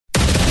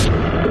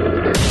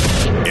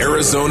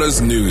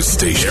Arizona's news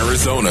station.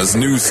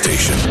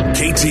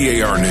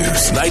 KTAR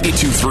News,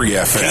 92.3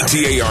 FM.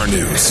 KTAR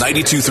News,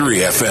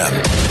 92.3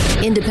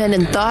 FM.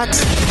 Independent thought,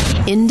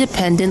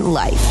 independent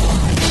life.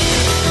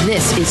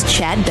 This is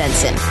Chad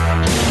Benson.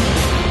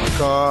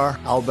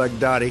 Qatar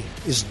al-Baghdadi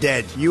is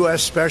dead.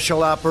 U.S.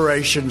 Special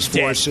Operations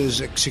Forces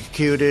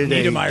executed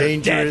a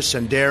dangerous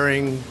and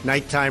daring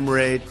nighttime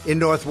raid in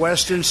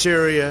northwestern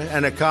Syria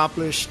and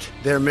accomplished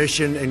their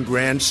mission in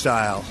grand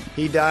style.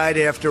 He died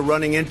after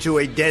running into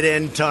a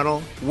dead-end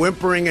tunnel,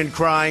 whimpering and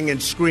crying and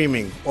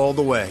screaming all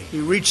the way. He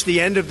reached the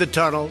end of the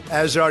tunnel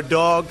as our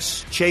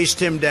dogs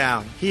chased him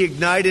down. He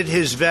ignited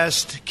his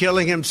vest,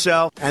 killing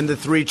himself and the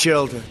 3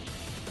 children.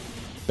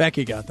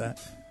 Becky got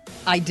that.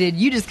 I did.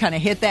 You just kind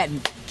of hit that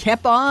and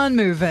kept on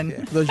moving.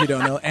 Yeah, for those of you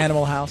who don't know,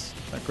 Animal House,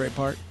 that great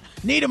part.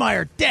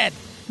 Niedermeyer, dead.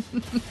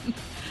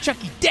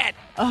 Chucky, dead.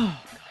 Oh,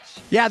 gosh.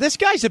 Yeah, this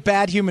guy's a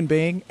bad human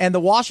being. And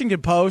the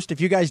Washington Post, if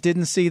you guys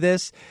didn't see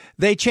this,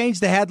 they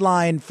changed the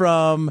headline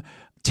from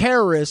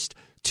terrorist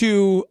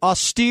to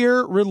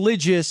austere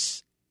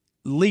religious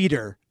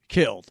leader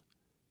killed.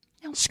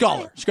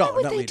 Scholar, why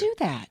would not they leader. do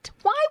that?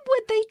 Why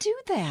would they do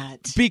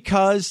that?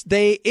 Because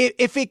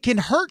if it can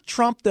hurt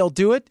Trump, they'll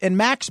do it. And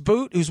Max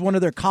Boot, who's one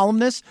of their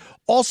columnists,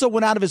 also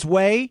went out of his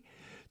way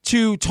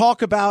to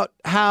talk about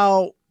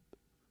how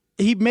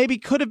he maybe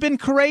could have been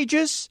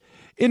courageous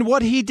in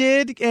what he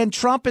did, and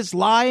Trump is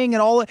lying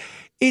and all.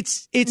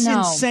 It's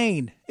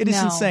insane. It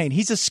is insane.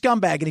 He's a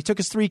scumbag, and he took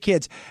his 3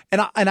 kids.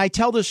 And I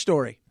tell this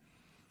story.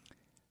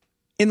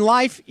 In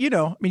life,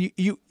 you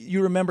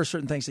remember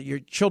certain things that your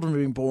children are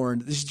being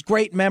born. There's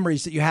great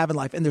memories that you have in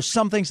life. And there's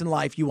some things in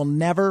life you will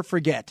never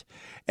forget.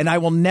 And I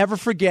will never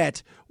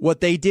forget what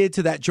they did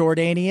to that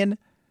Jordanian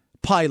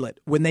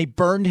pilot when they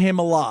burned him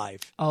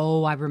alive.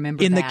 Oh, I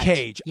remember in that. the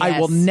cage. Yes. I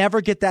will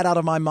never get that out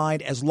of my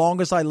mind as long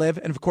as I live.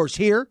 And, of course,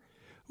 here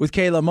with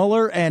Kayla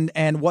Mueller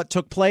and what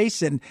took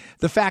place and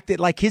the fact that,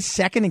 like, his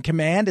second in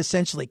command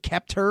essentially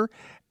kept her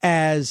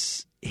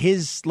as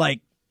his, like,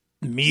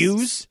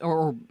 muse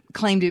or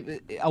claimed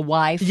it a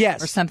wife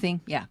or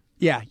something. Yeah.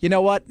 You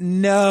know what?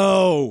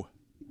 No.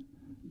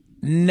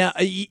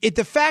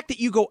 The fact that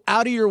you go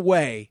out of your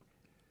way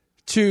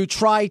to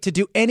try to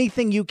do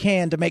anything you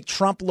can to make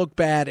Trump look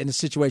bad in a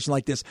situation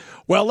like this.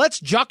 Well,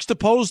 let's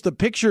juxtapose the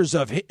pictures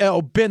of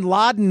bin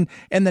Laden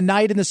and the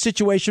night in the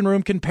Situation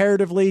Room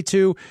comparatively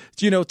to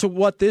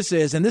what this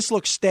is. And this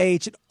looks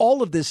staged and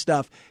all of this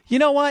stuff. You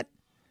know what?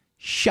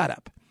 Shut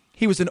up.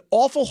 He was an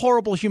awful,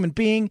 horrible human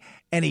being,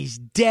 and he's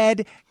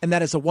dead, and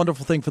that is a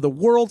wonderful thing for the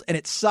world, and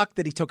it sucked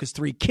that he took his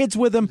 3 kids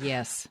with him.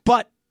 Yes.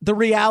 But the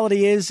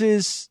reality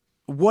is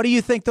what do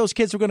you think those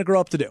kids are going to grow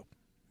up to do?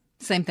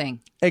 Same thing.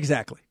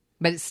 Exactly.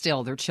 But it's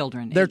still, they're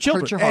children. They're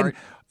children. Hurts your heart.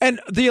 And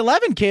the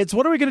 11 kids,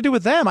 what are we going to do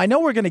with them? I know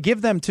we're going to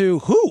give them to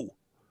who?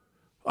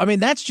 I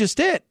mean, that's just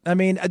it. I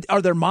mean, are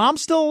their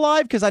moms still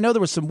alive? Because I know there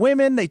were some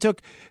women. They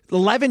took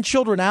 11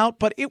 children out,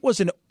 but it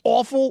was an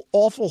awful,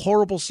 awful,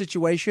 horrible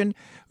situation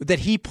that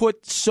he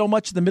put so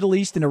much of the Middle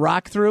East and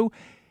Iraq through.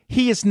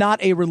 He is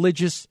not a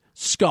religious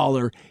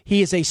scholar.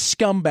 He is a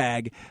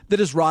scumbag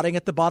that is rotting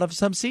at the bottom of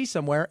some sea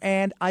somewhere,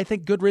 and I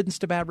think good riddance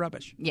to bad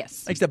rubbish.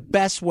 Yes. It's the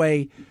best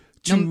way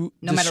to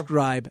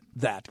describe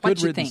that. What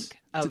good you riddance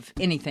think of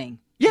anything.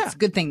 Yeah. It's a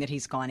good thing that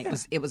he's gone.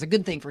 It was a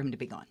good thing for him to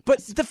be gone. But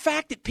the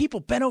fact that people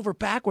bent over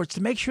backwards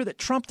to make sure that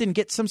Trump didn't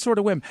get some sort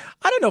of whim.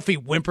 I don't know if he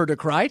whimpered or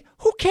cried.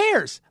 Who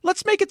cares?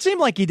 Let's make it seem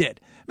like he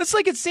did. Let's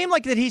make it seem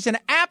like that he's an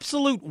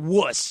absolute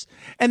wuss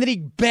and that he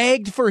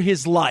begged for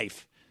his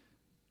life.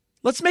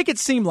 Let's make it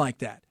seem like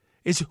that.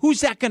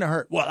 Who's that going to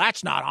hurt? Well,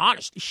 that's not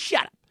honest.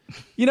 Shut up.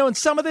 And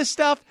some of this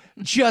stuff,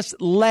 just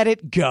let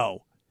it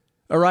go.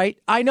 All right.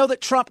 I know that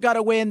Trump got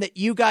a win that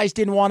you guys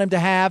didn't want him to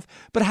have,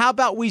 but how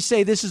about we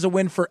say this is a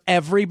win for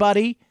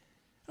everybody?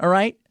 All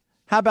right.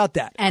 How about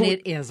that? And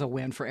it is a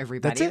win for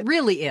everybody. It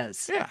really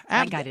is. Yeah.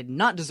 That guy did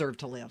not deserve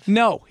to live.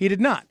 No, he did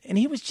not. And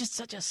he was just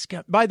such a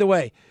scum. By the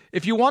way,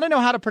 if you want to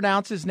know how to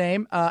pronounce his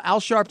name, Al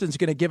Sharpton's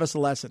going to give us a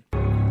lesson.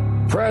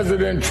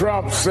 President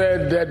Trump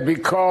said that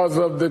because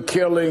of the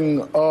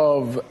killing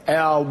of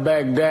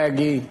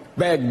al-Baghdadi,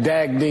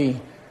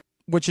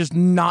 which is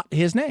not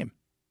his name.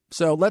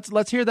 So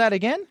let's hear that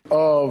again.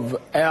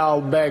 Of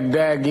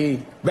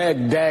al-Baghdadi,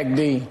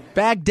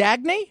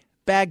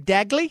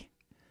 Baghdadi?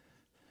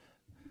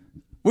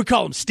 We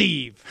call him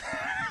Steve.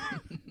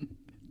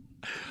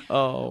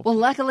 Oh. Well,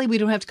 luckily we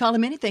don't have to call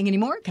him anything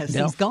anymore because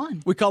he's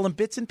gone. We call him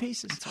bits and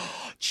pieces.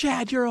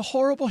 Chad, you're a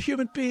horrible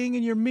human being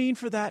and you're mean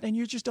for that and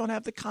you just don't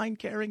have the kind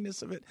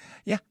caringness of it.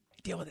 Yeah,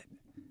 deal with it.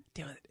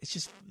 It's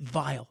just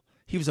vile.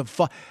 He was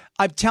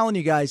I'm telling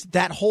you guys,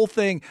 that whole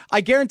thing,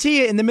 I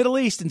guarantee you in the Middle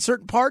East, in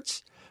certain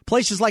parts,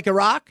 places like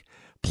Iraq,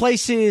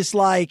 places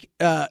like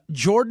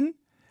Jordan,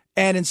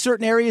 and in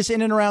certain areas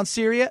in and around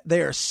Syria,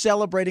 they are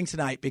celebrating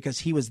tonight because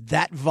he was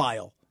that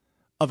vile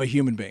of a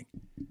human being.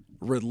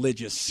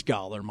 Religious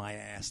scholar, my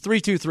ass.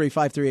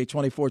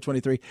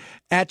 323-538-2423.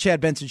 At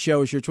Chad Benson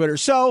Show is your Twitter.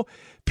 So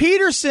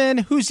Peterson,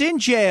 who's in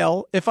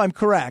jail, if I'm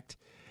correct,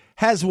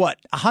 has what,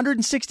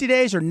 160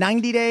 days or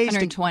 90 days?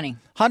 120.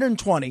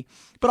 120.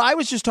 But I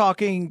was just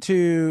talking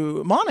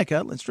to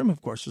Monica Lindstrom,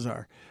 of course, is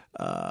our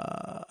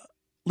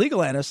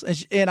legal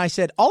analyst, and I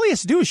said, all he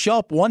has to do is show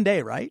up one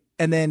day, right?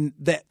 And then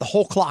the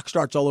whole clock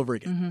starts all over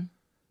again. Mm-hmm.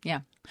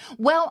 Yeah.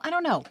 Well, I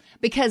don't know,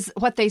 because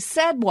what they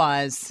said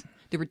was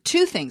there were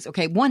two things.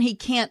 Okay, one, he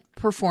can't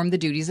perform the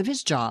duties of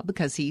his job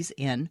because he's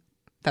in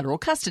federal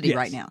custody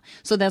right now.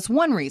 So that's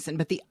one reason.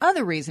 But the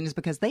other reason is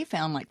because they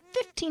found like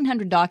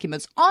 1,500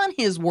 documents on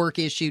his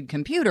work-issued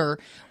computer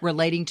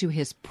relating to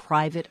his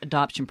private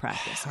adoption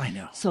practice. I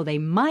know. So they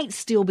might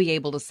still be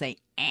able to say,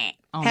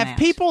 on that. Have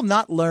people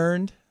not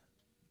learned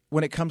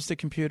when it comes to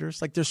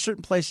computers? Like there's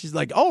certain places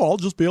like, oh, I'll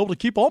just be able to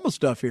keep all my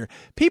stuff here.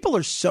 People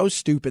are so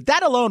stupid.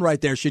 That alone right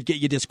there should get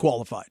you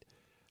disqualified.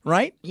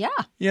 Right? Yeah.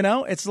 You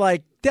know, it's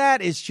like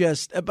that is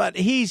just, but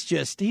he's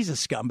a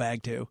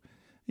scumbag too.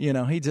 You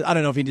know, I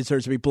don't know if he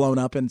deserves to be blown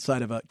up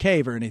inside of a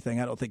cave or anything.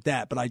 I don't think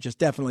that, but I just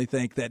definitely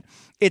think that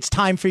it's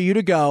time for you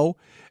to go.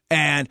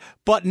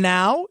 But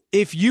now,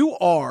 if you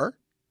are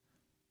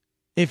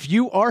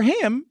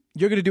him,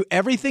 you're going to do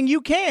everything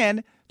you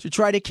can to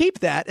try to keep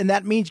that, and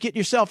that means getting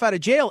yourself out of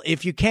jail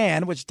if you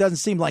can, which doesn't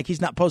seem like he's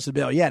not posted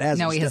bail yet, has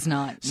he? No, he has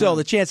not. So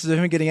the chances of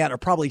him getting out are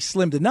probably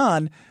slim to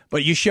none,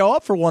 but you show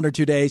up for 1 or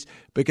 2 days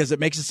because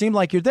it makes it seem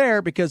like you're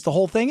there, because the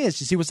whole thing is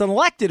he was an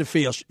elected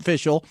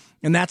official,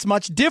 and that's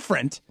much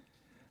different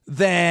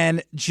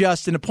than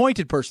just an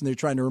appointed person they're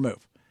trying to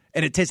remove.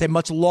 And it takes a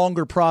much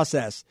longer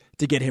process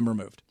to get him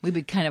removed. We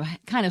would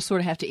kind of sort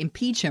of have to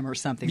impeach him or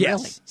something, yes.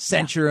 really.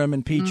 Censure him,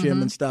 impeach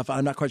him and stuff.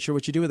 I'm not quite sure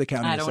what you do with a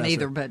county assessor. I don't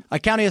either, but a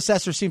county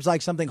assessor seems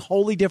like something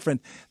wholly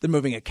different than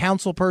moving a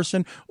council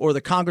person or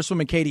the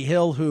Congresswoman Katie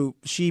Hill, who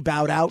she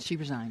bowed out. She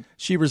resigned.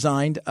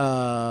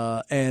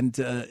 And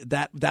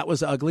that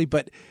was ugly.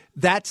 But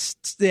this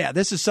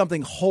is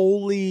something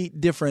wholly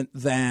different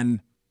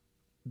than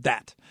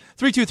that.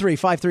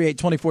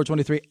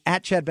 323-538-2423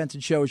 at Chad Benson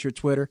Show is your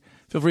Twitter.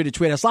 Feel free to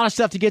tweet us. A lot of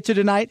stuff to get to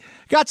tonight.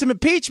 Got some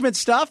impeachment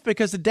stuff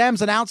because the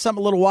Dems announced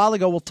something a little while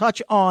ago. We'll touch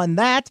on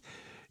that.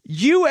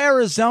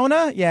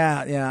 Arizona? Yeah,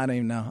 I don't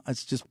even know.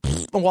 It's just,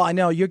 well, I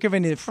know you're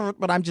giving it,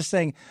 but I'm just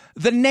saying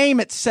the name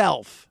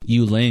itself.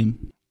 You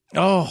lame.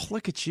 Oh,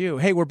 look at you.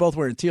 Hey, we're both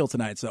wearing teal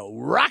tonight, so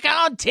rock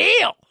on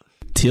teal.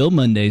 Teal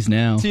Mondays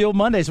now. Teal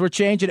Mondays. We're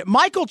changing it.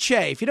 Michael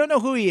Che, if you don't know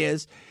who he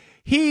is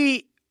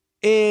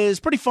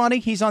pretty funny.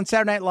 He's on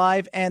Saturday Night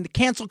Live, and the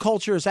cancel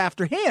culture is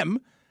after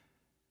him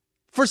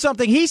for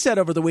something he said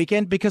over the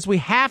weekend, because we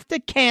have to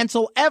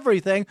cancel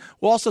everything.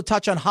 We'll also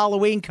touch on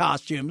Halloween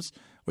costumes,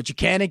 which you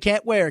can and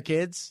can't wear,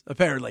 kids,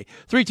 apparently.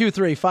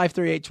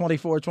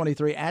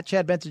 323-538-2423 at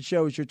Chad Benson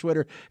Show is your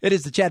Twitter. It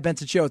is the Chad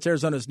Benson Show. It's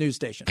Arizona's news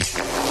station.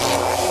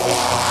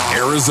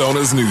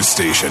 Arizona's news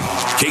station.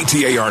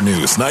 KTAR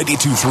News,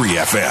 92.3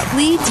 FM.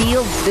 Plea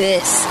deal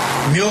this.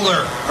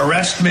 Mueller,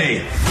 arrest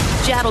me.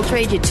 Chad will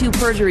trade you 2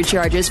 perjury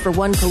charges for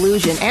 1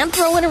 collusion and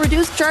throw in a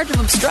reduced charge of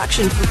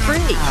obstruction for free.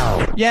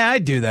 Yeah,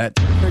 I'd do that.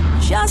 For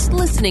just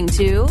listening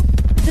to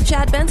The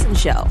Chad Benson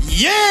Show.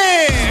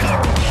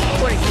 Yeah!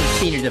 According to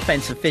senior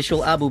defense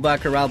official, Abu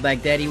Bakr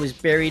al-Baghdadi was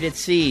buried at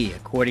sea,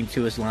 according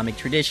to Islamic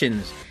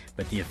traditions.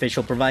 But the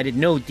official provided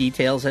no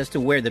details as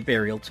to where the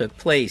burial took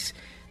place.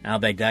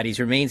 Al-Baghdadi's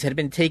remains had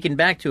been taken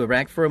back to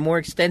Iraq for a more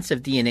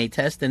extensive DNA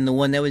test than the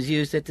one that was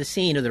used at the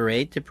scene of the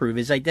raid to prove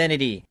his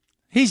identity.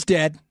 He's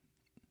dead.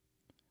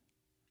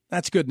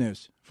 That's good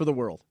news for the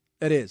world.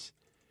 It is.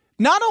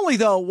 Not only,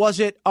 though, was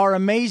it our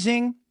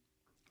amazing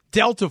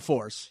Delta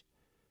Force,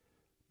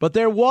 but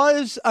there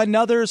was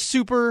another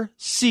super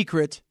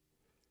secret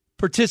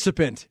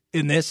participant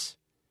in this.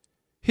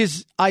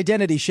 His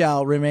identity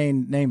shall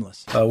remain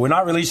nameless. We're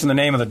not releasing the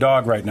name of the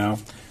dog right now.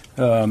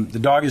 The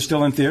dog is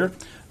still in theater.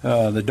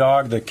 The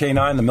dog, the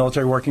K9, the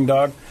military working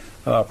dog,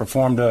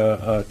 performed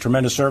a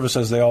tremendous service,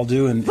 as they all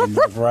do in a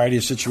variety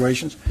of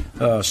situations.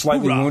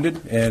 Slightly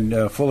wounded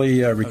and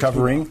fully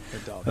recovering,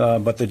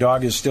 but the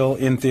dog is still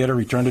in theater,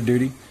 returned to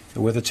duty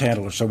with its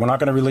handler. So we're not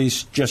going to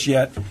release just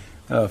yet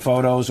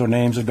photos or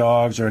names of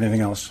dogs or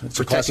anything else. It's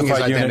protecting a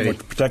classified his unit. identity.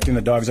 We're protecting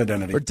the dog's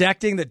identity.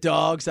 Protecting the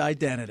dog's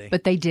identity.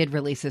 But they did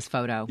release his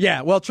photo.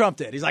 Yeah, well, Trump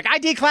did. He's like, I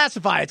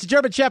declassify it. It's a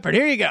German Shepherd.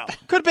 Here you go.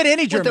 Could have been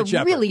any German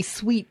Shepherd. With a really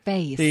sweet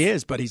face. He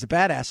is, but he's a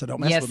badass, so don't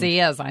mess with him. Yes, he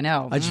is. I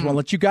know. I just want to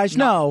let you guys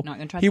know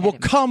he will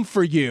come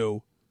for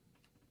you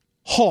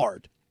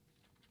hard.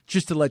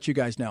 Just to let you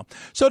guys know.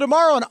 So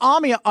tomorrow,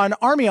 an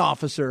Army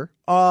officer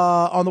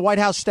on the White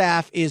House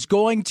staff is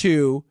going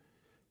to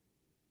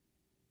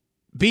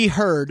be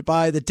heard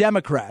by the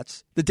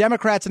Democrats. The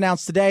Democrats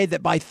announced today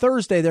that by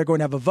Thursday they're going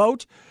to have a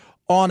vote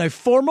on a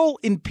formal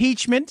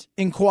impeachment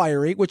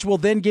inquiry, which will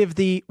then give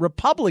the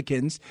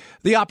Republicans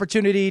the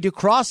opportunity to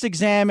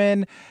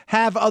cross-examine,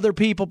 have other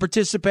people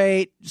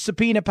participate,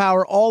 subpoena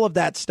power, all of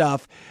that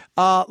stuff.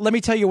 Let me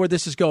tell you where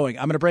this is going.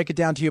 I'm going to break it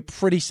down to you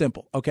pretty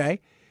simple, okay?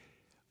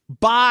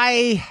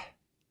 By,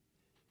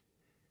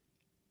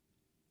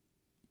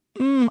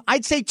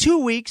 I'd say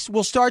 2 weeks,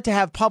 we'll start to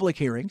have public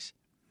hearings.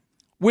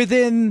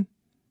 Within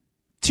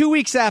 2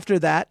 weeks after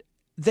that,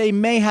 they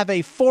may have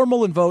a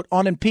formal vote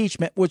on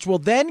impeachment, which will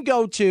then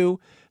go to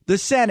the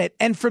Senate.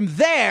 And from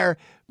there,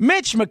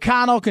 Mitch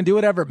McConnell can do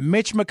whatever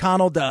Mitch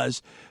McConnell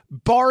does,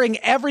 barring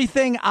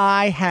everything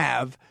I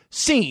have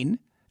seen.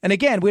 And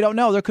again, we don't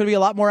know. There could be a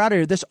lot more out of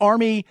here. This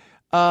Army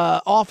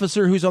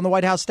officer who's on the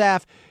White House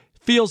staff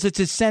feels it's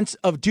his sense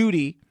of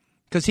duty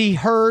because he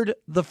heard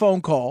the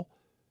phone call.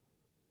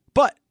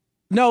 But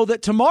know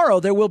that tomorrow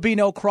there will be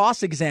no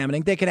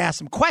cross-examining. They can ask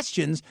some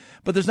questions,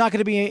 but there's not going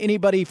to be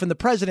anybody from the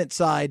president's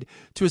side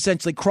to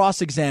essentially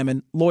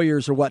cross-examine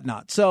lawyers or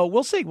whatnot. So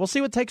we'll see. We'll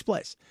see what takes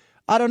place.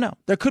 I don't know.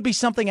 There could be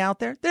something out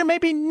there. There may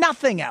be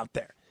nothing out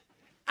there.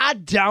 I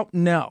don't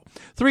know.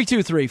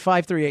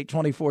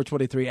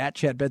 323-538-2423 at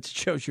Chad Benson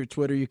Show's your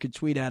Twitter. You can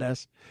tweet at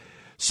us.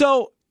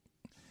 So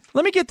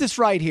let me get this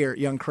right here,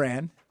 young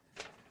Cran.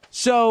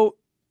 So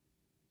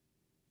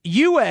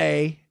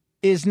UA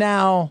is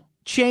now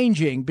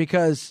changing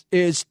because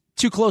it's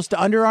too close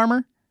to Under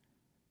Armour?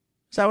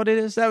 Is that what it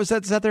is? Is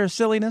that their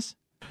silliness?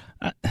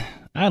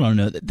 I don't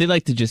know. They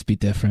like to just be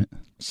different.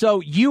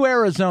 So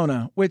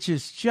Arizona, which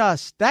is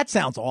just, that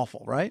sounds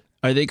awful, right?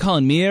 Are they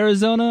calling me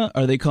Arizona?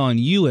 Or are they calling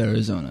you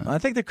Arizona? I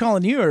think they're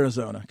calling you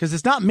Arizona because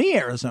it's not me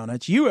Arizona.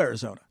 It's you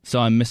Arizona. So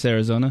I'm Miss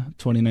Arizona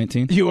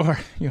 2019? You are.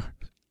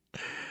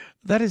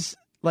 That is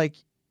like,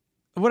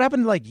 what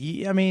happened? Like,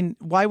 I mean,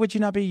 why would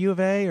you not be U of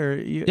A or?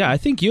 Yeah, I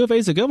think U of A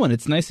is a good one.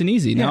 It's nice and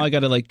easy. Yeah. Now I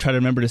got to try to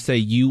remember to say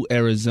you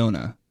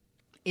Arizona.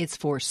 It's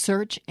for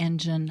search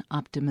engine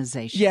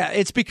optimization. Yeah,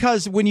 it's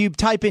because when you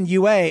type in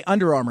UA,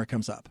 Under Armour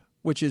comes up,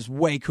 which is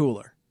way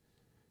cooler.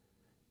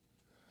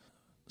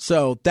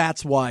 So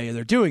that's why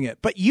they're doing it.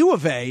 But U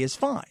of A is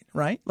fine,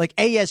 right? Like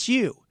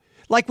ASU.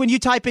 Like when you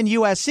type in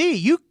USC,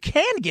 you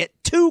can get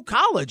two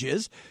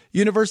colleges,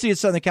 University of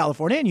Southern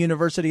California and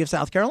University of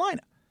South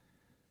Carolina.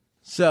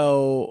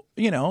 So,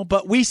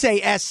 but we say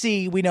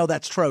SC, we know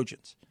that's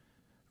Trojans,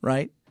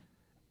 right?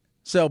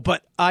 So,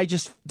 but I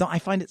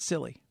find it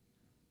silly.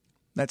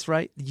 That's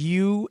right.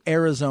 You,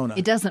 Arizona.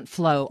 It doesn't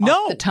flow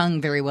off the tongue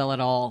very well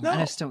at all. No. I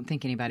just don't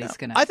think anybody's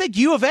going to. I think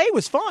U of A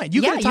was fine.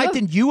 You could have typed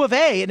in U of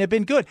A and it'd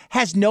been good.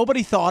 Has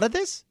nobody thought of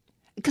this?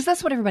 Because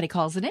that's what everybody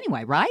calls it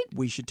anyway, right?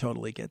 We should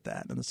totally get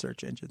that in the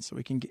search engine so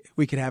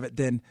we could have it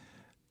then.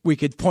 We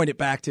could point it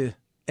back to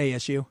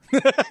ASU.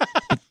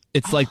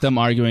 It's like them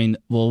arguing,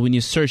 well, when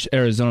you search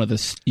Arizona,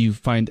 you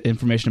find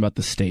information about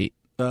the state.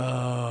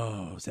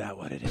 Oh, is that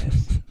what it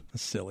is?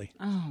 That's silly.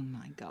 Oh,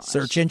 my gosh.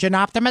 Search engine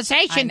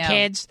optimization,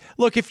 kids.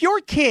 Look, if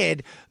your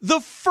kid, the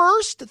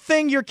first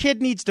thing your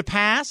kid needs to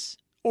pass,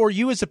 or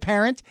you as a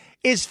parent,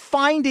 is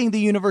finding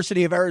the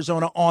University of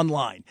Arizona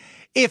online.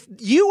 If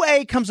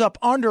UA comes up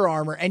Under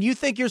Armour and you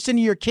think you're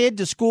sending your kid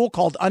to school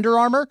called Under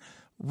Armour,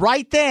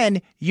 right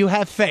then you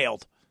have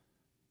failed.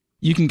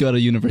 You can go to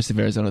University of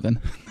Arizona then.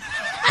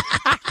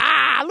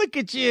 Look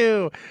at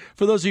you.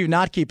 For those of you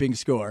not keeping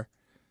score,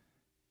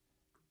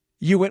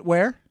 you went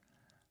where?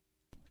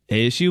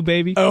 ASU,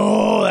 baby.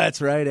 Oh,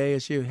 that's right,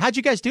 ASU. How'd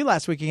you guys do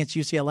last week against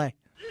UCLA?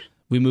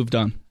 We moved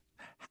on.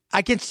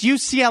 Against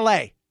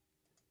UCLA.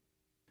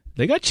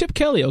 They got Chip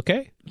Kelly,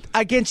 okay?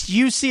 Against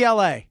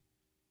UCLA.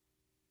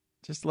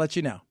 Just to let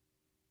you know.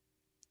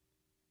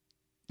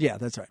 Yeah,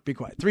 that's right. Be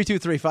quiet.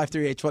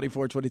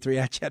 323-538-2423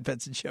 at Chad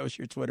Benson Show is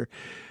your Twitter.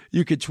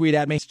 You could tweet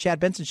at me. It's Chad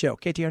Benson Show,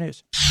 KTAR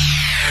News.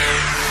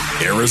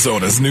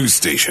 Arizona's news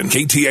station,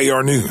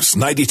 KTAR News,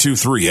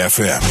 92.3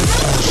 FM.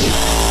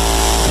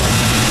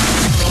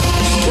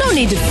 No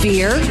need to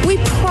fear. We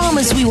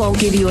promise we won't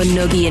give you a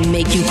noogie and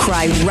make you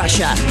cry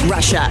Russia,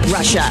 Russia,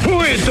 Russia. Who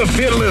is the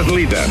fearless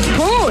leader?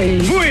 Pui.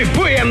 Pui,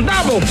 pui, and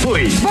double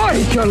pui. What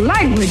is your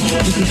language?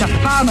 This is a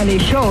family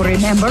show,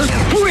 remember?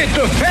 Who is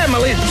the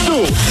family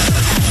stew?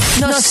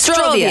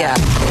 Nostrovia.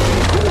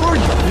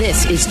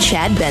 This is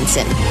Chad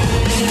Benson.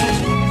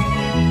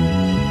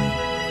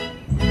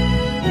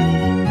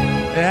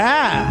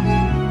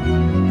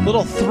 Yeah.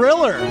 Little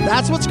thriller.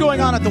 That's what's going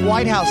on at the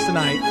White House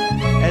tonight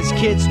as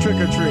kids trick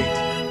or treat,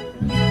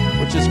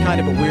 which is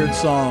kind of a weird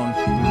song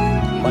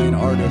by an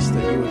artist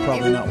that you would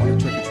probably not want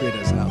to trick or treat at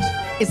his house.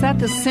 Is that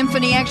the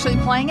symphony actually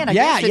playing it? I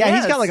guess it is.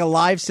 He's got like a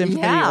live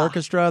symphony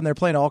orchestra, and they're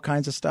playing all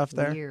kinds of stuff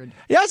there. Weird.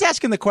 Yeah, I was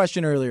asking the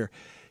question earlier.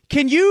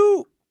 Can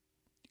you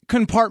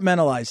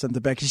compartmentalize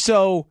something, Becky?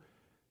 So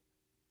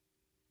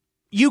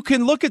you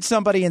can look at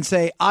somebody and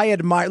say, I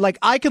admire, like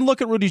I can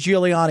look at Rudy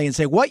Giuliani and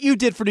say, what you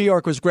did for New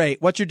York was great.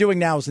 What you're doing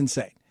now is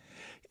insane.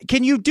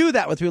 Can you do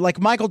that with me? Like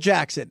Michael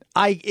Jackson.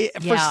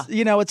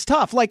 It's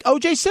tough. Like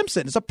O.J.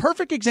 Simpson is a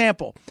perfect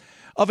example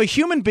of a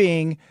human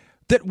being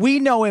that we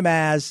know him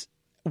as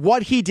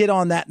what he did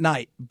on that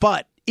night.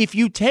 But if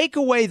you take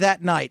away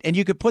that night and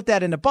you could put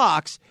that in a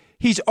box,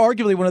 he's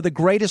arguably one of the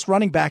greatest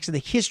running backs in the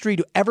history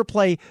to ever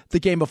play the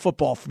game of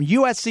football from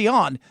USC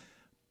on.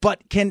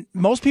 But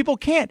most people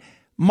can't.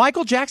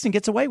 Michael Jackson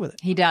gets away with it.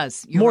 He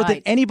does. More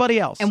than anybody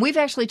else. And we've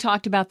actually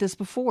talked about this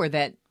before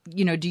that,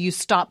 do you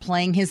stop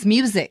playing his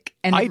music?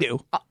 And I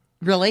do.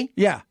 Really?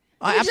 Yeah.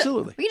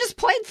 Absolutely. You just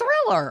played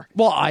Thriller.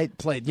 Well, I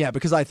played,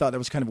 because I thought it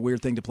was kind of a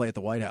weird thing to play at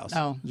the White House.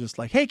 Oh. Just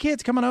like, hey,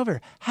 kids, come on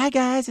over. Hi,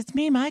 guys, it's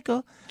me,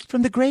 Michael,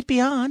 from the great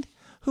beyond.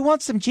 Who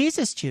wants some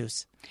Jesus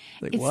juice?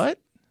 Like, what?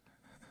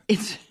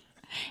 It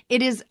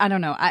is, I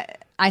don't know.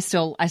 I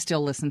still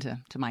listen to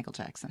Michael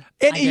Jackson.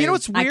 And you know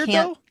what's weird,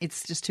 though?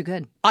 It's just too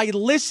good. I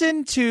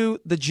listen to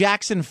the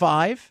Jackson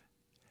 5.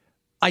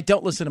 I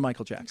don't listen to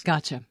Michael Jackson.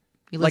 Gotcha.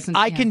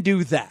 I can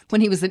do that.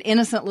 When he was an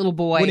innocent little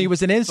boy. When he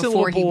was an innocent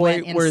little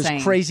boy where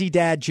his crazy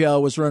dad Joe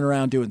was running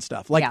around doing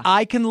stuff. Like,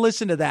 I can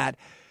listen to that.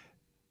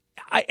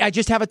 I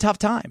just have a tough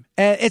time.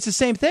 And it's the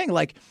same thing.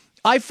 Like,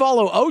 I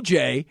follow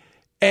OJ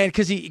and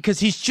because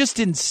he's just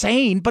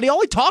insane, but he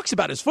only talks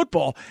about his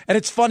football. And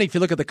it's funny if you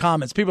look at the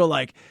comments. People are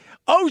like,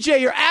 OJ,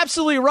 you're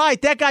absolutely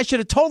right. That guy should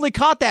have totally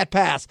caught that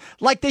pass.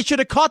 Like they should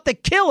have caught the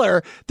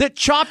killer that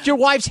chopped your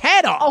wife's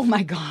head off. Oh,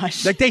 my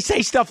gosh. Like they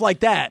say stuff like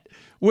that.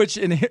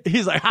 And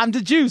he's like, I'm the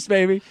juice,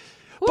 baby.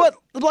 Ooh. But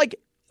like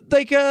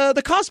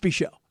the Cosby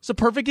Show. It's a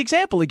perfect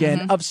example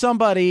again of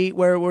somebody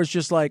where it was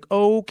just like,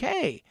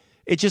 okay.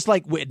 It's just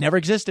like it never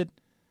existed,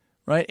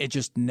 right? It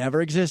just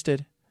never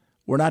existed.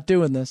 We're not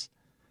doing this.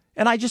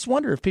 And I just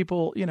wonder if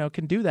people,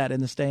 can do that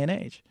in this day and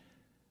age.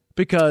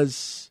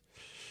 Because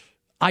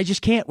I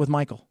just can't with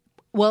Michael.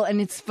 Well,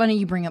 and it's funny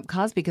you bring up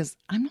Cosby because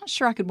I'm not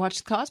sure I could watch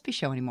the Cosby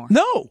Show anymore.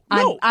 No.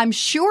 I'm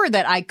sure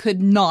that I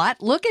could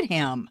not look at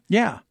him.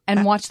 Yeah.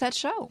 And watch that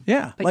show.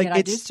 Yeah. But yet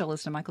I do still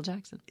listen to Michael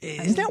Jackson.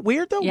 Isn't that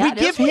weird, though? Yeah, we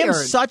give him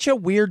such a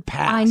weird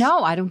pass. I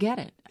know. I don't get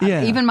it.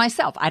 Yeah. Even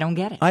myself, I don't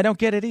get it. I don't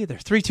get it either.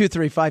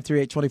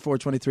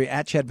 323-538-2423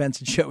 at Chad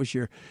Benson Show is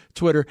your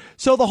Twitter.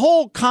 So the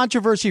whole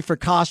controversy for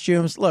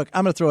costumes, look,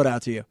 I'm going to throw it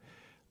out to you.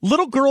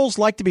 Little girls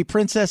like to be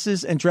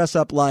princesses and dress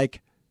up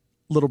like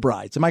little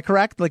brides. Am I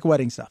correct? Like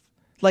wedding stuff.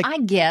 Like, I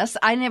guess.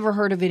 I never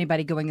heard of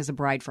anybody going as a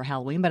bride for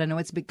Halloween, but I know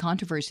it's a big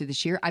controversy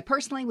this year. I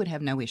personally would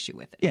have no issue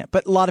with it. Yeah,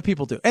 but a lot of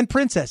people do. And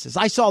princesses.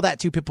 I saw that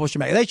too, people pushing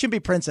back. They shouldn't be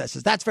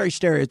princesses. That's very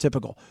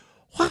stereotypical.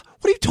 What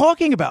are you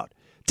talking about?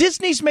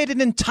 Disney's made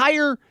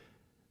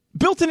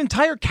built an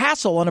entire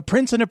castle on a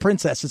prince and a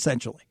princess,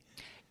 essentially.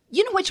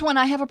 You know which one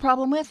I have a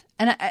problem with?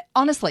 And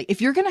honestly,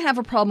 if you're going to have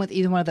a problem with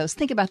either one of those,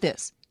 think about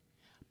this.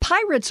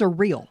 Pirates are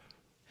real.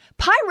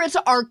 Pirates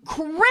are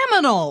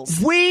criminals.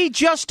 We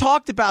just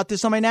talked about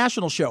this on my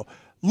national show.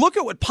 Look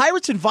at what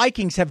pirates and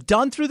Vikings have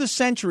done through the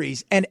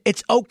centuries, and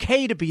it's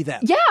okay to be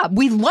them. Yeah,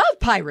 we love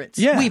pirates.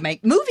 Yeah. We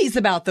make movies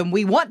about them.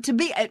 We want to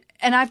be,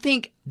 and I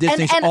think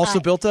Disney's also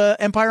built an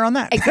empire on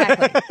that.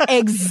 Exactly.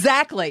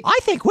 Exactly. I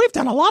think we've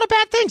done a lot of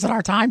bad things in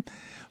our time,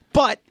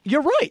 but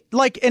you're right.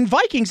 Like in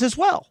Vikings as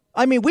well.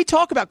 I mean, we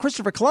talk about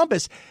Christopher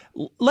Columbus.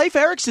 Leif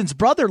Erikson's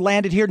brother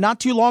landed here not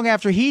too long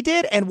after he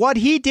did, and what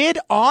he did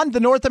on the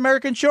North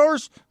American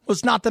shores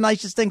was not the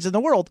nicest things in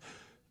the world.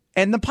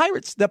 And the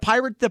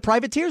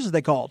privateers, as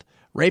they called,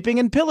 raping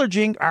and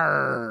pillaging.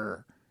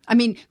 Arrgh. I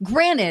mean,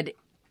 granted,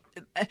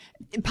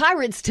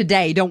 pirates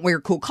today don't wear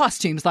cool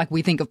costumes like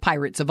we think of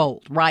pirates of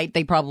old, right?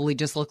 They probably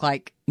just look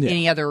like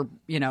any other,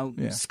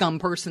 scum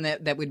person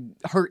that would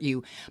hurt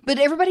you. But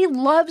everybody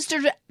loves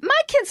to.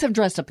 My kids have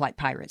dressed up like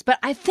pirates, but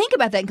I think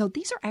about that and go,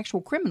 these are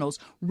actual criminals,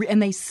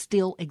 and they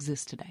still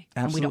exist today.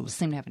 Absolutely. And we don't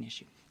seem to have an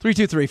issue.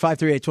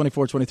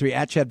 323-538-2423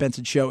 at Chad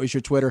Benson Show is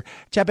your Twitter.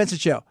 Chad Benson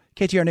Show,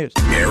 KTAR News.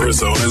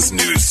 Arizona's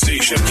news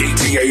station,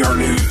 KTAR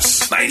News,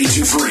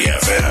 92.3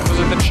 FM. Is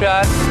it the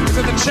Chad? Is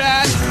it the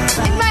Chad?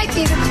 It might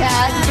be the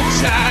Chad. The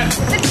Chad.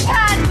 The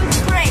Chad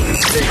was great.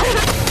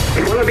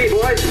 What be,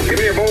 boys? Give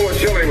me a bowl of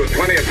chili with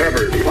plenty of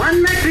peppers.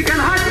 One Mexican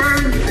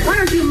heartburn. Why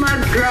don't you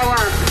mugs grow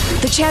up?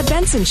 The Chad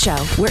Benson Show,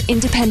 where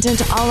independent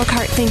a la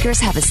carte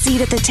thinkers have a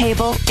seat at the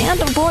table and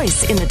a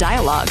voice in the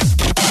dialogue.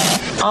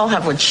 I'll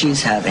have what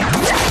she's having.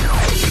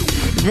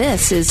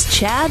 This is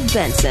Chad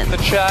Benson. The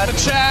Chad. The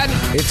Chad.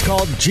 It's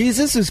called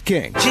Jesus is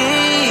King.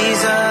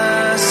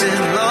 Jesus is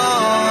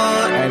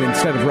Lord. And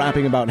instead of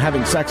rapping about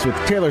having sex with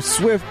Taylor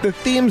Swift, the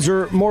themes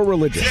are more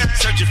religious.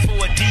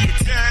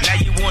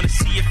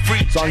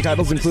 Song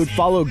titles include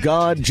Follow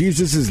God,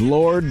 Jesus is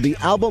Lord. The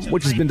album,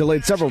 which has been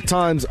delayed several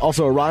times,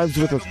 also arrives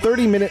with a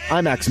 30-minute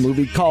IMAX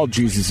movie called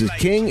Jesus is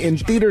King in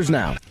theaters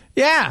now.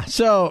 Yeah,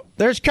 so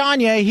there's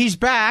Kanye. He's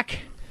back.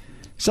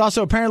 He's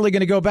also apparently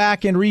going to go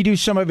back and redo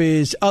some of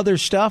his other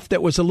stuff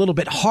that was a little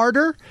bit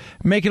harder,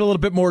 make it a little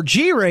bit more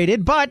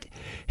G-rated. But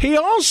he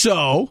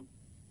also,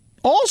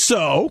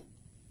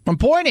 I'm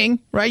pointing,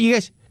 right, you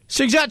guys,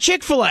 sings about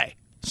Chick-fil-A.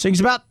 Sings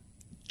about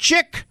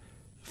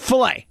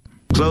Chick-fil-A.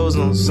 Closed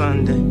on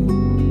Sunday.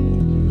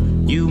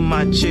 You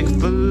my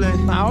Chick-fil-A.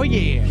 Oh,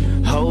 yeah.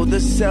 Hold the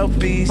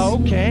selfies.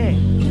 Okay.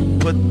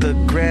 Put the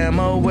gram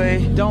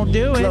away. Don't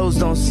do it.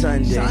 Closed on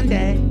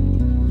Sunday.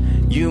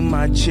 You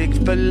my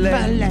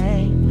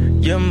Chick-fil-A.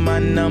 You're my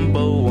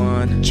number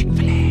one.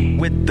 Chick-fil-A.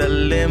 With the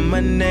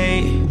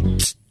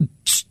lemonade.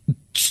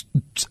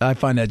 I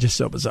find that just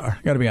so bizarre.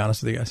 Got to be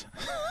honest with you guys.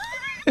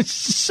 It's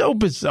so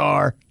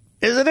bizarre,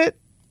 isn't it?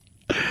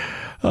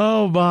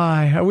 Oh,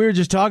 my. We were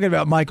just talking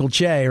about Michael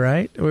Che,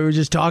 right? We were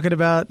just talking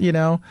about,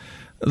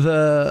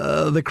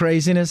 the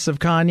craziness of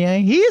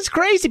Kanye. He is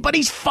crazy, but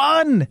he's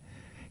fun.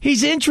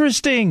 He's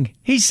interesting.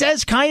 He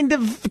says kind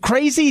of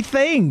crazy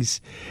things.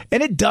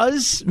 And it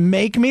does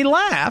make me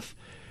laugh.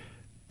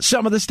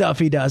 some of the stuff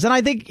he does. And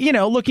I think,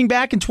 looking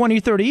back in 20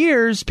 or 30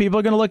 years, people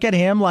are going to look at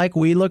him like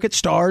we look at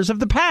stars of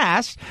the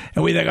past,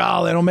 and we think,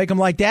 oh, they don't make him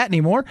like that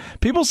anymore.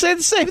 People say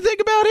the same thing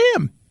about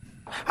him.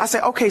 I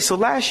said, okay, so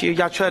last year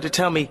y'all tried to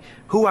tell me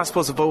who I'm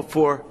supposed to vote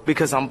for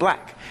because I'm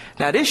black.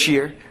 Now this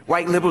year,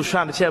 white liberals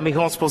trying to tell me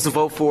who I'm supposed to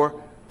vote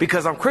for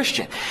because I'm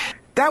Christian.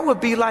 That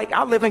would be like,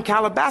 I live in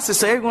Calabasas,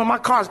 so every one of my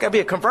cars got to be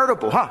a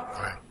convertible, huh?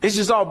 It's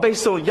just all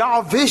based on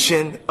y'all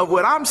vision of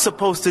what I'm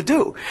supposed to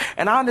do.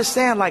 And I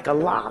understand, like, a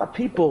lot of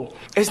people,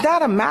 it's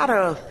not a matter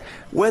of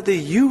whether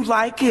you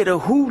like it or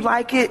who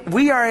like it.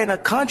 We are in a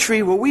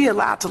country where we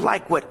allowed to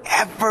like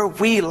whatever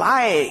we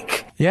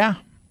like. Yeah,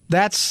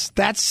 that's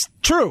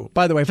true,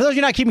 by the way. For those of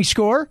you not keeping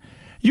score,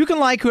 you can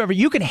like whoever.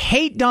 You can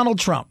hate Donald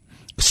Trump.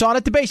 Saw it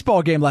at the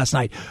baseball game last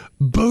night.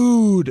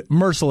 Booed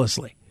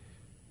mercilessly.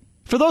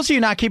 For those of you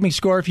not keeping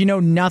score, if you know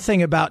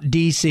nothing about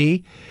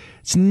D.C.,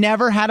 it's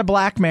never had a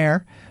black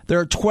mayor. There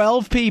are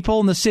 12 people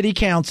in the city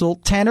council,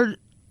 10 are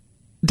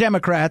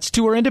Democrats,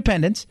 2 are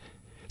independents.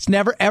 It's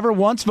never, ever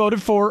once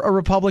voted for a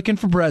Republican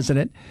for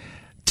president.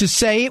 To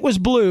say it was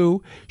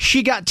blue,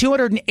 she got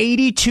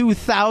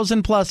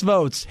 282,000 plus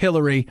votes,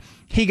 Hillary.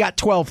 He got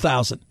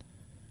 12,000.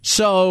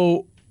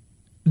 So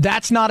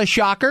that's not a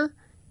shocker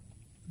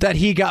that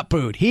he got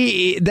booed.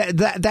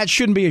 That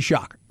shouldn't be a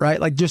shocker,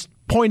 right? Like, just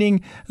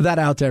pointing that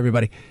out to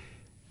everybody.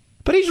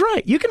 But he's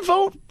right. You can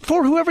vote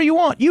for whoever you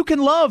want. You can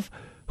love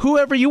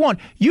whoever you want.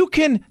 You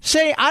can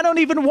say, I don't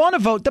even want to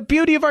vote. The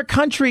beauty of our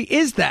country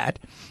is that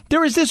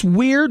there is this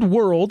weird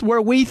world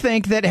where we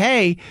think that,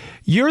 hey,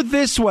 you're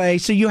this way,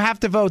 so you have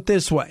to vote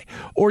this way.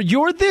 Or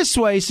you're this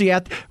way, so you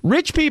have to.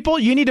 Rich people,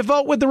 you need to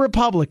vote with the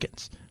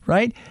Republicans,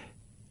 right?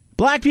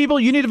 Black people,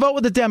 you need to vote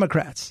with the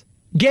Democrats.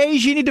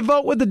 Gays, you need to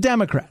vote with the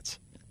Democrats,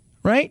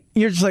 right?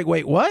 You're just like,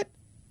 wait, what?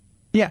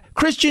 Yeah.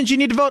 Christians, you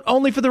need to vote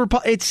only for the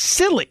Republicans. It's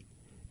silly.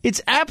 It's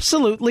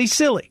absolutely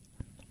silly.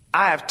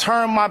 I have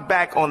turned my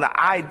back on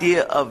the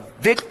idea of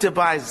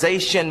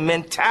victimization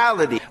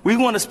mentality. We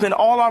want to spend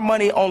all our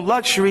money on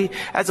luxury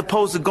as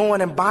opposed to going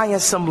and buying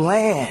some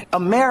land.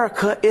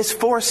 America is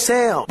for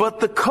sale, but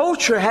the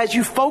culture has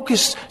you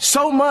focused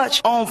so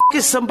much on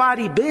f***ing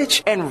somebody,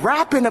 bitch, and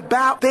rapping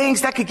about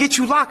things that could get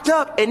you locked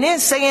up and then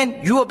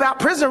saying you about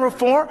prison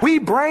reform. We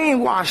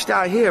brainwashed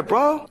out here,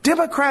 bro.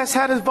 Democrats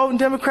had us voting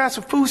Democrats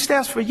for food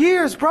stamps for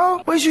years, bro.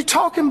 What is you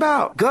talking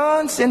about?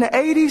 Guns in the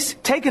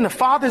 80s, taking the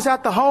fathers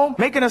out the home,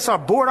 making us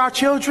abort our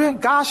children.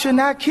 God should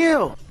not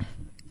kill.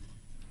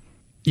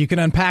 You can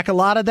unpack a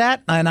lot of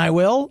that, and I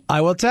will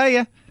tell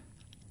you.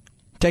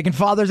 Taking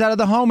fathers out of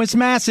the home is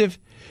massive.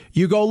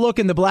 You go look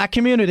in the black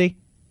community,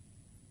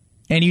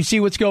 and you see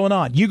what's going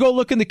on. You go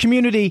look in the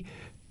community,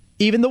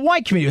 even the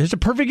white community. Here's a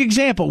perfect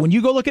example. When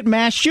you go look at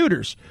mass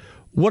shooters,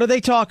 what do they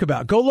talk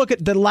about? Go look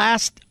at the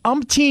last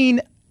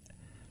umpteen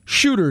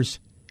shooters,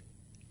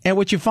 and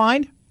what you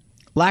find?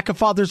 Lack of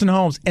fathers in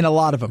homes, and a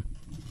lot of them.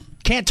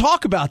 Can't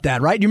talk about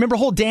that, right? You remember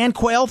the whole Dan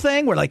Quayle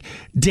thing where, like,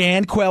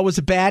 Dan Quayle was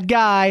a bad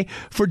guy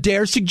for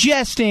dare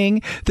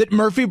suggesting that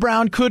Murphy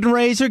Brown couldn't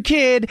raise her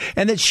kid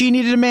and that she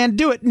needed a man to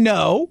do it.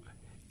 No,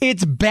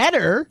 it's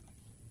better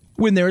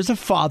when there is a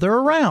father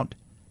around,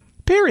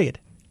 period.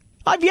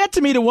 I've yet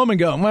to meet a woman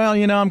going, well,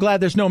 I'm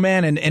glad there's no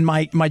man in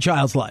my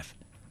child's life.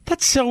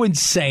 That's so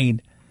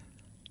insane.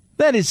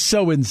 That is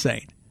so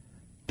insane.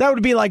 That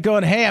would be like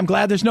going, hey, I'm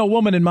glad there's no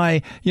woman in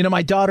my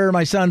daughter or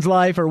my son's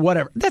life or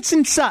whatever. That's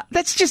insane.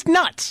 That's just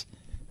nuts.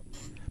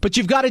 But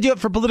you've got to do it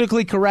for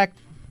politically correct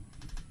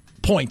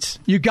points.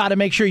 You've got to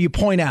make sure you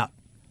point out.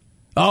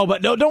 Oh,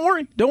 but no, don't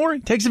worry. Don't worry.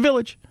 It takes a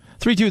village.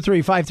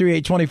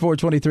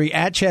 323-538-2423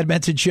 at Chad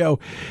Benson Show.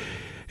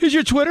 Here's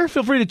your Twitter.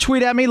 Feel free to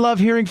tweet at me. Love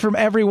hearing from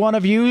every one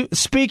of you.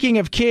 Speaking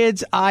of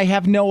kids, I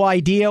have no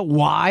idea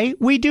why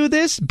we do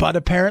this, but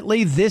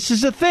apparently this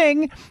is a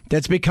thing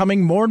that's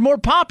becoming more and more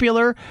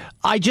popular.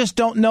 I just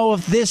don't know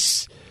if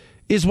this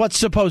is what's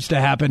supposed to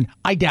happen.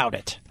 I doubt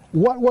it.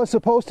 What was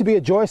supposed to be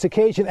a joyous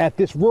occasion at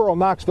this rural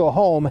Knoxville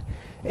home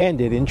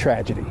ended in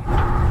tragedy.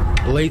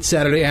 Late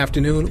Saturday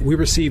afternoon, we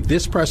received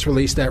this press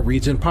release that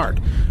reads in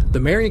part, the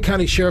Marion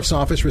County Sheriff's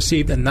Office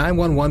received a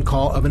 911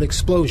 call of an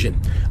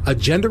explosion. A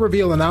gender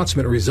reveal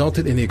announcement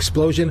resulted in the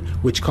explosion,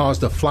 which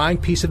caused a flying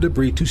piece of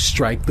debris to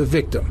strike the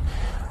victim.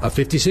 A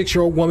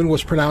 56-year-old woman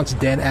was pronounced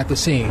dead at the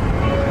scene.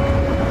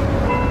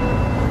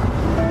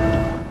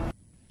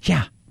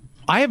 Yeah,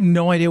 I have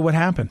no idea what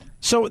happened.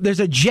 So there's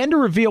a gender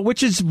reveal,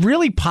 which is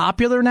really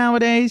popular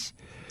nowadays.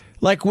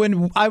 Like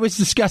when I was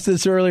discussing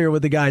this earlier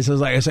with the guys,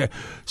 I said,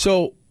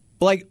 so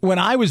like when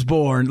I was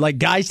born, like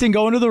guys didn't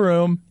go into the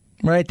room,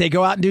 right? They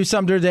go out and do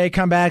something during the day,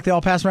 come back, they all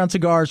pass around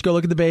cigars, go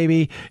look at the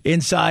baby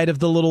inside of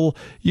the little,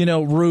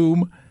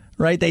 room,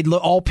 right? They'd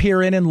all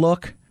peer in and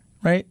look,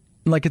 right?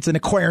 Like it's an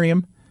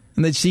aquarium.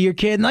 And they'd see your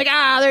kid and like,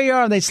 there you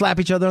are. And they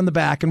slap each other on the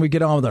back and we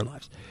get on with our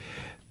lives.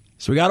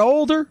 So we got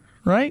older,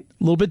 right?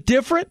 A little bit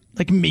different.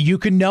 Like you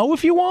can know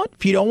if you want.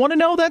 If you don't want to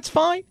know, that's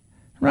fine,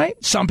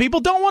 right? Some people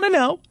don't want to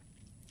know.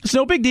 It's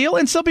no big deal.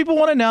 And some people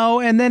want to know.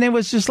 And then it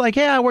was just like,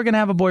 yeah, we're going to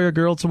have a boy or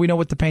girl, so we know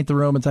what to paint the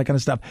room and that kind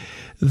of stuff.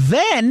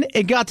 Then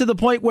it got to the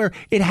point where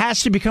it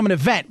has to become an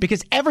event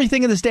because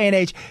everything in this day and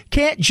age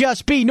can't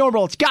just be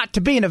normal. It's got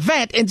to be an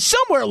event. And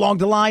somewhere along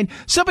the line,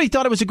 somebody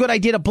thought it was a good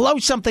idea to blow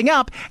something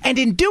up. And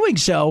in doing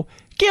so,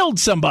 killed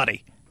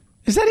somebody.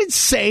 Is that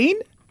insane?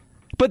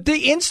 But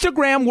the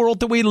Instagram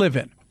world that we live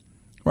in,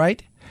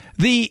 right?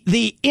 The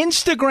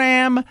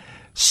Instagram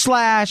 /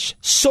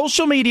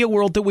 social media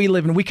world that we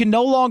live in, we can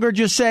no longer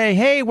just say,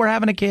 hey, we're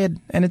having a kid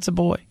and it's a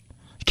boy.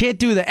 You can't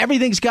do that.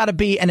 Everything's got to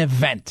be an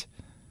event.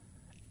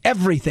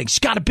 Everything's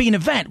got to be an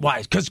event.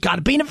 Why? Because it's got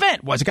to be an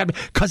event. Why is it got to be?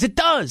 Because it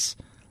does.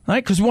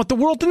 Right? Because we want the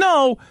world to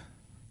know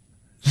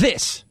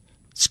this.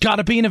 It's got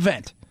to be an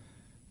event.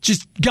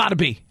 Just got to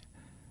be.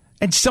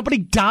 And somebody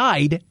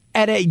died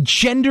at a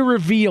gender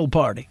reveal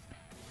party.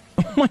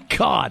 Oh, my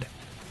God.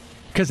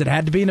 Because it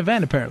had to be an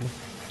event, apparently.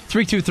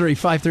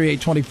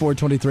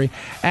 323-538-2423.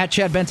 At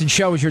Chad Benson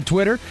Show is your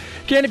Twitter.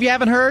 Again, if you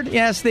haven't heard,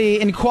 yes,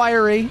 the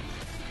inquiry,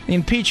 the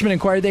impeachment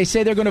inquiry, they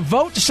say they're going to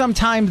vote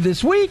sometime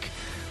this week.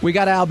 We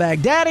got Al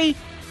Baghdadi.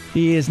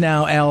 He is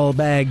now Al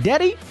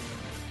Baghdadi.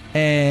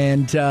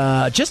 And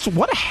just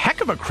what a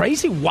heck of a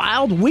crazy,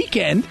 wild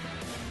weekend.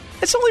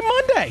 It's only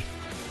Monday.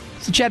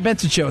 It's the Chad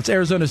Benson Show. It's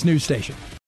Arizona's news station.